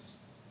 years?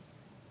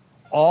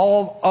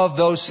 All of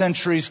those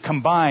centuries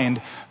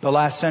combined, the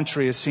last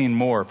century has seen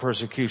more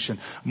persecution,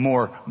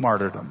 more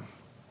martyrdom.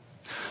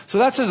 So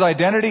that's his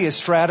identity, his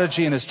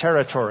strategy, and his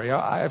territory.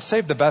 I've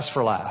saved the best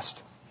for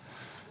last.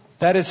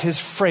 That is his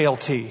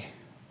frailty.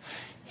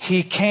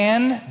 He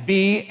can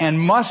be and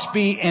must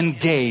be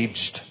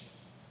engaged,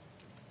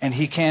 and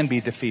he can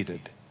be defeated.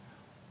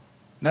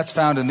 And that's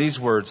found in these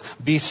words.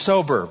 Be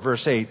sober,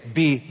 verse 8.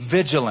 Be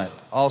vigilant,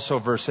 also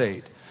verse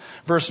 8.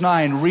 Verse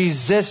 9,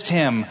 resist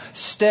him,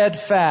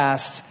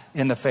 steadfast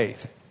in the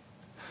faith.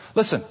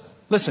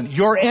 Listen,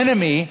 your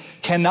enemy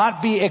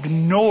cannot be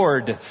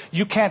ignored.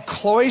 You can't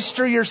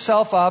cloister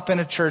yourself up in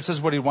a church, this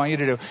is what he wants you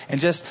to do, and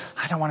just,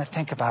 I don't want to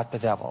think about the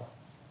devil.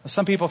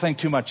 Some people think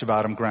too much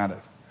about him, granted.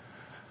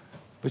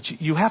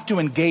 But you have to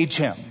engage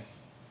him.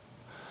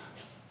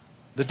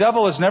 The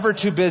devil is never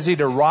too busy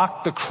to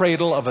rock the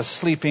cradle of a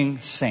sleeping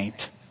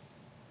saint.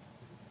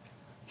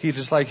 He'd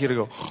just like you to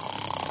go,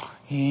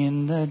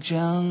 in the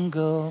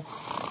jungle,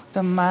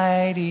 the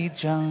mighty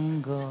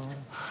jungle,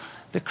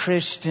 the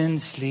Christian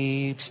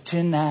sleeps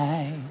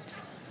tonight.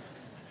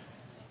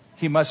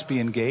 He must be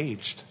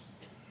engaged.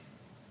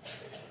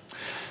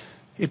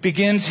 It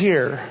begins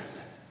here,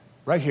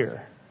 right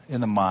here, in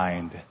the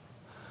mind,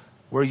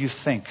 where you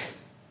think.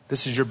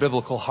 This is your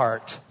biblical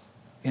heart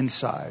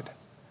inside.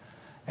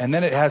 And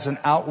then it has an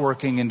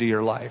outworking into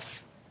your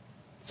life.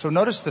 So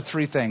notice the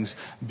three things.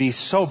 Be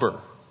sober,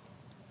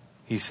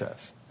 he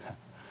says.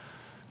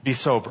 Be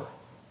sober.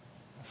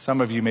 Some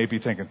of you may be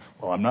thinking,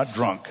 well, I'm not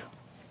drunk.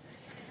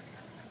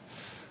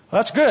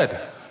 Well, that's good.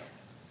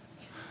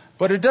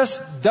 But it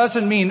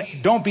doesn't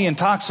mean don't be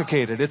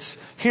intoxicated. It's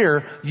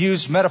here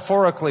used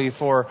metaphorically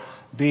for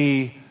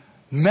be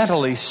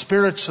mentally,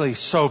 spiritually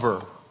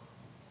sober.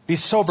 Be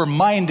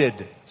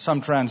sober-minded,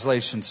 some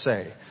translations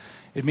say.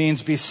 It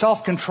means be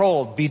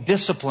self-controlled, be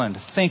disciplined,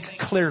 think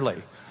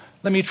clearly.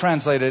 Let me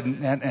translate it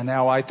and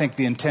how I think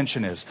the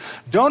intention is.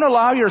 Don't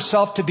allow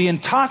yourself to be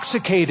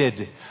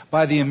intoxicated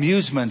by the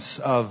amusements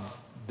of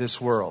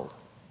this world.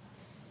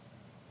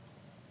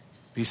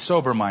 Be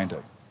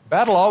sober-minded.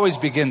 Battle always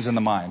begins in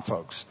the mind,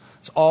 folks.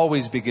 It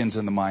always begins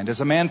in the mind.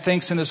 As a man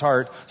thinks in his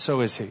heart,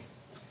 so is he.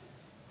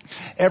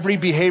 Every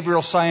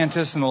behavioral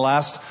scientist in the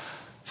last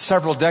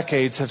several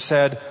decades have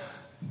said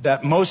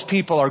that most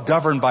people are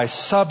governed by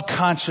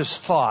subconscious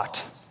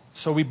thought.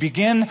 So we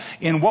begin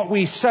in what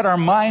we set our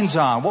minds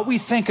on, what we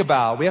think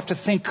about. We have to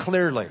think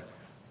clearly.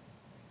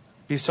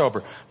 Be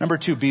sober. Number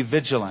 2, be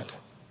vigilant.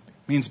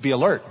 It means be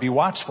alert, be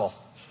watchful.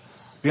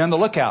 Be on the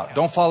lookout.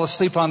 Don't fall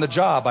asleep on the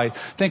job. I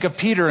think of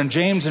Peter and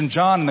James and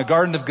John in the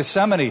Garden of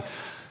Gethsemane.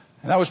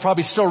 And that was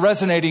probably still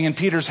resonating in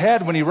Peter's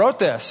head when he wrote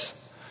this.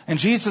 And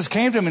Jesus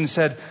came to him and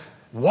said,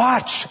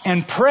 watch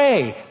and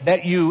pray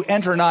that you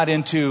enter not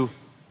into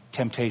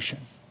temptation.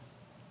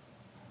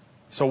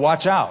 So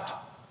watch out.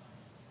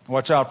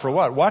 Watch out for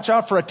what? Watch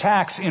out for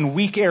attacks in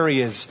weak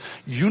areas.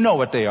 You know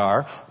what they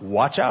are.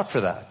 Watch out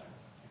for that.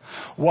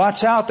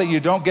 Watch out that you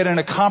don't get in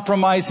a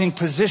compromising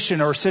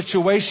position or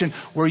situation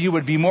where you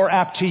would be more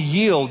apt to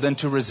yield than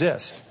to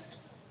resist.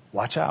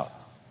 Watch out.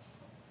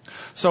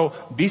 So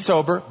be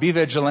sober, be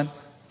vigilant.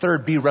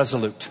 Third, be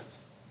resolute.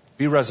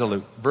 Be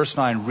resolute. Verse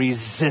 9,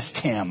 resist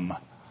him.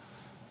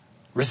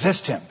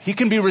 Resist him. He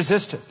can be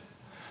resisted.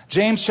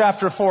 James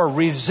chapter 4,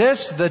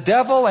 resist the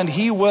devil and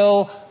he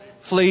will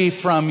flee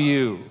from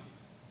you.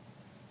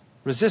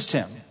 Resist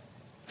him.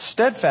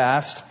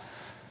 Steadfast.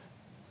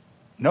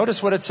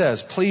 Notice what it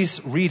says. Please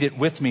read it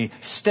with me.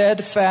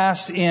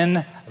 Steadfast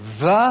in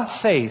the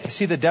faith.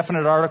 See the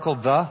definite article,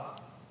 the?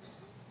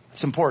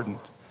 It's important.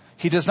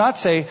 He does not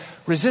say,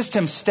 resist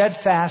him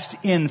steadfast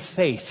in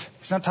faith.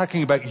 He's not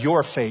talking about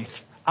your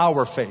faith,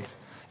 our faith.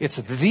 It's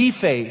the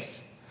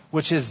faith,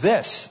 which is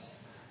this.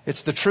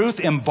 It's the truth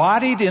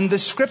embodied in the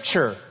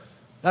Scripture.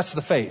 That's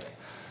the faith.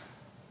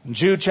 In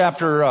Jude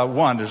chapter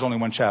 1, there's only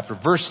one chapter,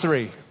 verse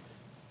 3.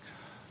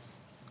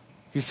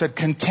 He said,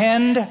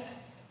 contend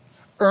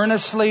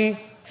earnestly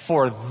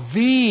for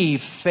the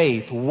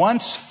faith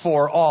once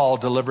for all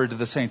delivered to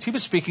the saints. He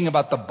was speaking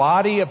about the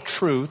body of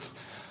truth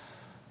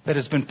that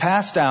has been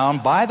passed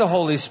down by the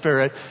Holy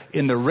Spirit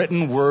in the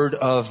written Word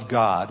of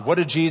God. What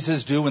did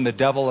Jesus do when the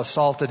devil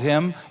assaulted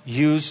him?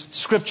 Use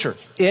Scripture.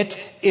 It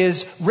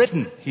is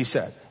written, he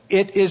said.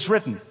 It is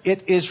written.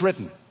 It is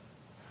written.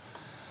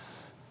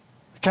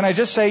 Can I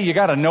just say you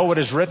got to know what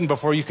is written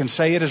before you can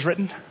say it is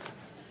written?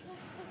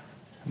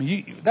 I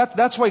mean,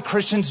 that's why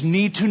Christians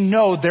need to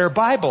know their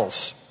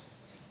Bibles.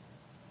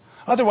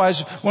 Otherwise,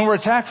 when we're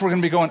attacked, we're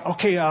going to be going,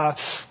 okay,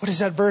 what is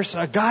that verse?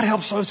 God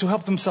helps those who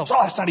help themselves. Oh,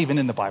 that's not even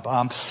in the Bible.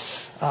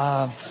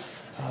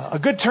 A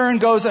good turn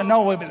goes,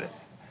 no,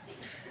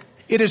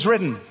 it is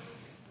written.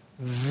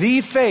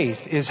 The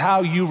faith is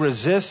how you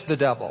resist the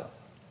devil.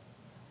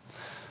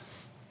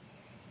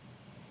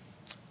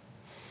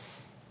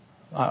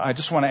 I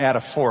just want to add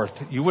a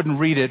fourth. You wouldn't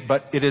read it,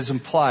 but it is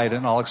implied,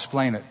 and I'll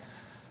explain it.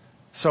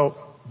 So,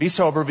 be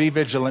sober, be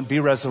vigilant, be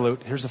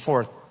resolute. Here's the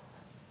fourth.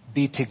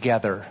 Be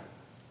together.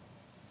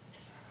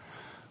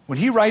 When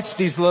he writes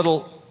these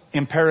little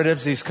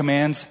imperatives, these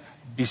commands,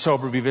 be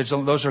sober, be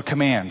vigilant, those are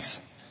commands,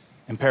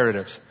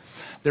 imperatives.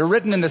 They're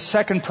written in the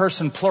second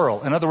person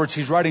plural. In other words,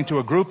 he's writing to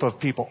a group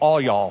of people,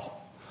 all y'all.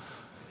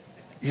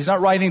 He's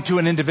not writing to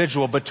an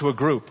individual, but to a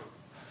group.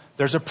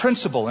 There's a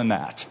principle in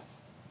that.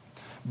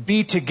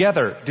 Be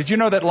together. Did you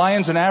know that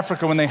lions in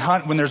Africa, when they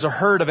hunt, when there's a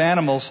herd of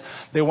animals,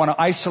 they want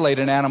to isolate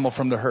an animal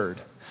from the herd.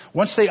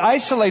 Once they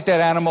isolate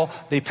that animal,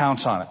 they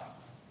pounce on it.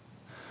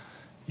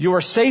 You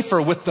are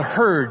safer with the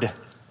herd.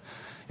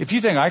 If you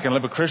think I can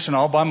live a Christian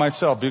all by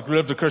myself,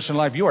 live the Christian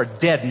life, you are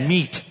dead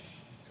meat.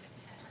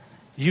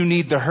 You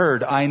need the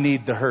herd. I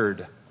need the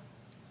herd.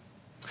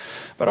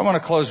 But I want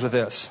to close with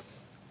this.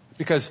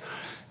 Because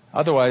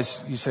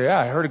otherwise you say,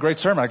 I heard a great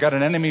sermon. I got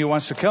an enemy who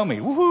wants to kill me.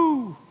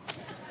 Woohoo!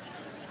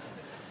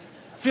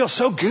 Feels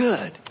so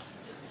good.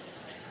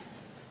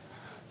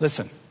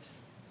 Listen,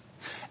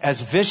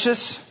 as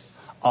vicious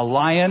a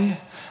lion,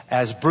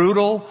 as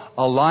brutal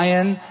a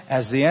lion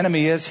as the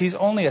enemy is, he's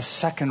only a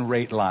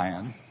second-rate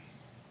lion.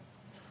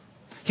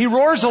 He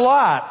roars a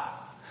lot.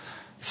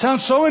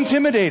 Sounds so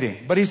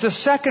intimidating, but he's a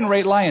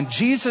second-rate lion.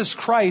 Jesus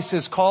Christ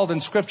is called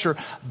in Scripture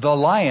the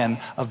Lion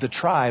of the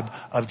tribe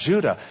of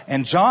Judah.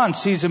 And John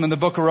sees him in the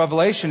book of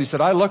Revelation. He said,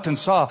 I looked and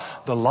saw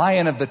the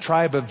Lion of the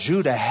tribe of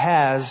Judah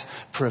has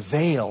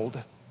prevailed.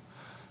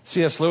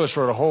 C.S. Lewis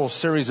wrote a whole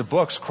series of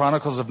books,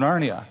 Chronicles of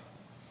Narnia.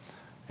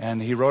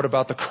 And he wrote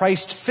about the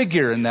Christ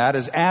figure in that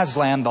as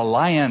Aslan the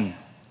lion.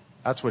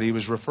 That's what he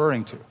was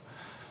referring to.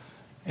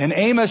 In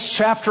Amos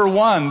chapter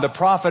 1, the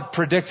prophet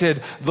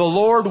predicted, the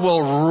Lord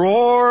will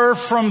roar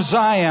from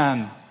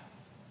Zion.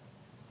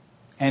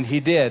 And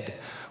he did.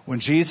 When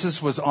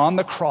Jesus was on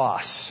the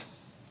cross,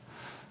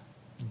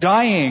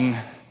 dying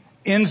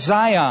in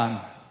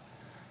Zion,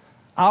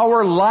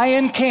 our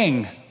Lion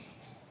King,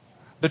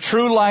 the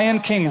true Lion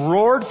King,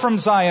 roared from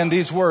Zion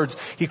these words.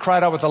 He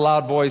cried out with a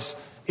loud voice,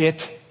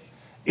 it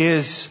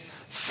is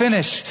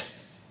finished.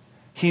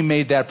 He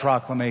made that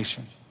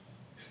proclamation.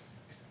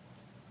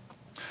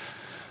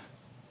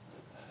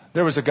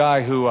 There was a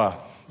guy who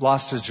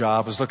lost his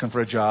job, was looking for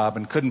a job,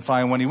 and couldn't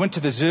find one. He went to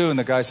the zoo, and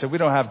the guy said, we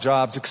don't have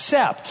jobs,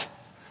 except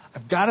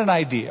I've got an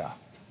idea.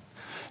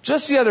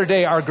 Just the other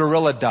day, our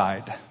gorilla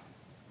died.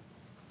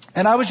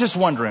 And I was just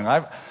wondering,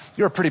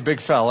 you're a pretty big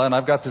fella, and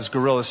I've got this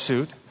gorilla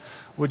suit.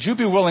 Would you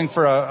be willing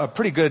for a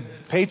pretty good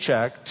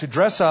paycheck to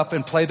dress up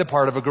and play the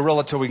part of a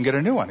gorilla till we can get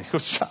a new one? He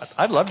goes,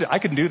 I'd love to. I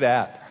can do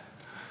that.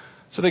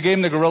 So they gave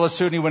him the gorilla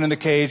suit, and he went in the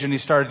cage, and he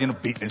started,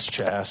 beating his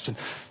chest and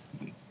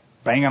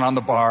banging on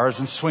the bars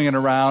and swinging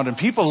around, and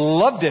people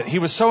loved it. He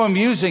was so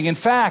amusing. In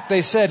fact,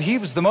 they said he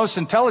was the most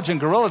intelligent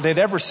gorilla they'd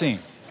ever seen.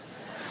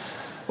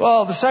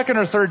 Well, the second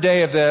or third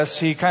day of this,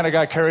 he kind of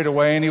got carried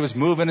away, and he was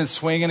moving and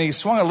swinging. He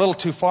swung a little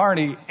too far, and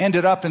he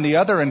ended up in the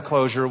other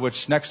enclosure,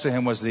 which next to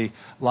him was the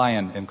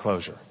lion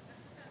enclosure.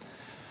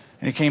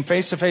 And he came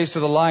face to face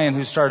with a lion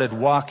who started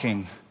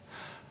walking.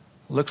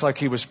 Looked like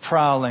he was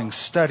prowling,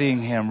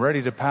 studying him,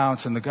 ready to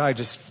pounce, and the guy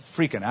just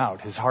freaking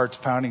out. His heart's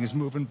pounding, he's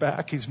moving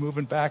back,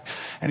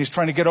 and he's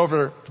trying to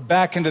get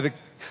back into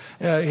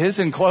his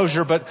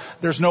enclosure, but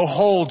there's no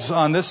holds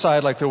on this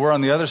side like there were on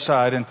the other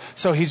side, and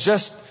so he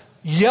just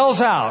yells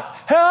out,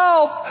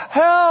 help,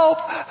 help,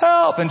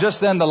 help, and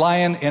just then the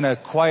lion in a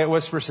quiet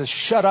whisper says,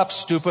 shut up,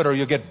 stupid, or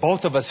you'll get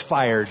both of us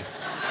fired.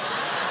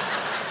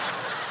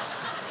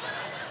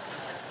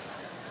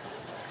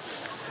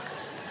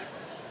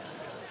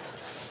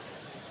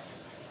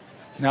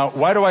 Now,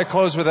 why do I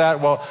close with that?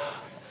 Well,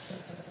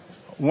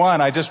 one,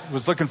 I just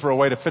was looking for a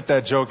way to fit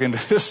that joke into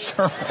this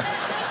sermon.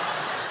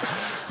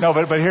 No,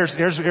 but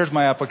here's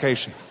my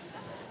application.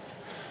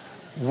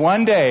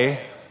 One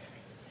day,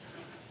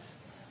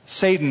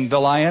 Satan,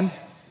 the lion,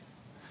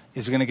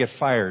 is going to get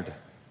fired.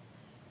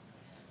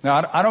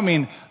 Now, I don't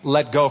mean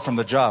let go from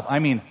the job. I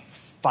mean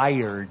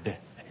fired.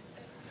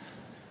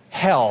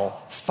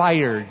 Hell,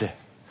 fired.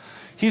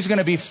 He's going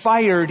to be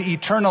fired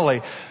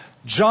eternally.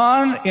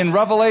 John in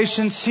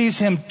Revelation sees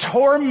him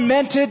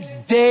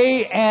tormented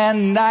day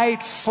and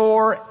night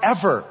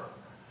forever.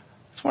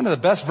 It's one of the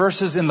best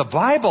verses in the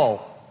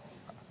Bible.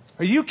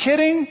 Are you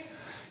kidding?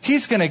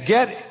 He's going to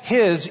get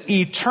his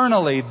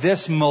eternally,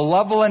 this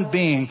malevolent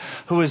being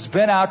who has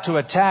been out to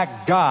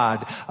attack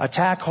God,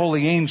 attack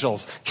holy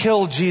angels,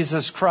 kill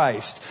Jesus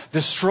Christ,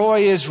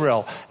 destroy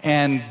Israel,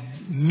 and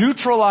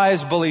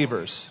neutralize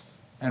believers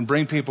and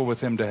bring people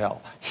with him to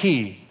hell.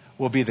 He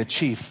will be the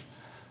chief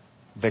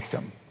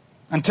victim.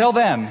 Until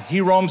then, he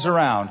roams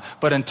around.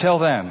 But until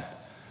then,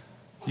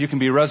 you can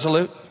be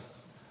resolute,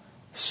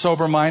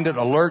 sober-minded,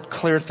 alert,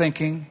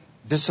 clear-thinking,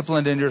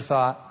 disciplined in your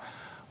thought,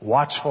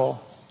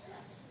 watchful,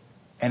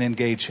 and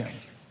engage him.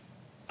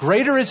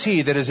 Greater is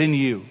he that is in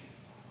you,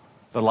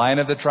 the Lion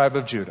of the tribe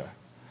of Judah,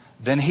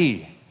 than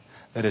he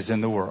that is in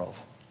the world.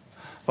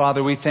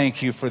 Father, we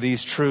thank you for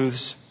these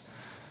truths.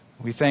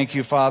 We thank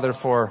you, Father,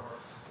 for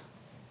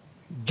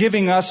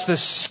giving us the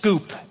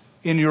scoop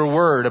in your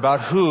word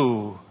about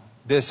who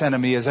this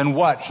enemy is and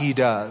what he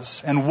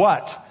does and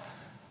what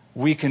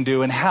we can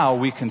do and how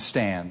we can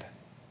stand.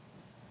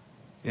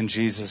 In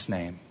Jesus'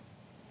 name,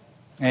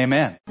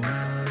 amen.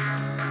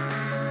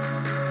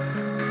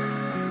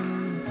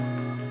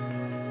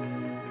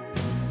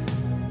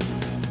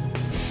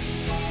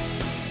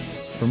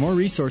 For more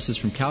resources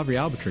from Calvary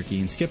Albuquerque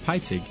and Skip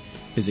Heitzig,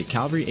 visit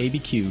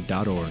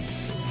calvaryabq.org.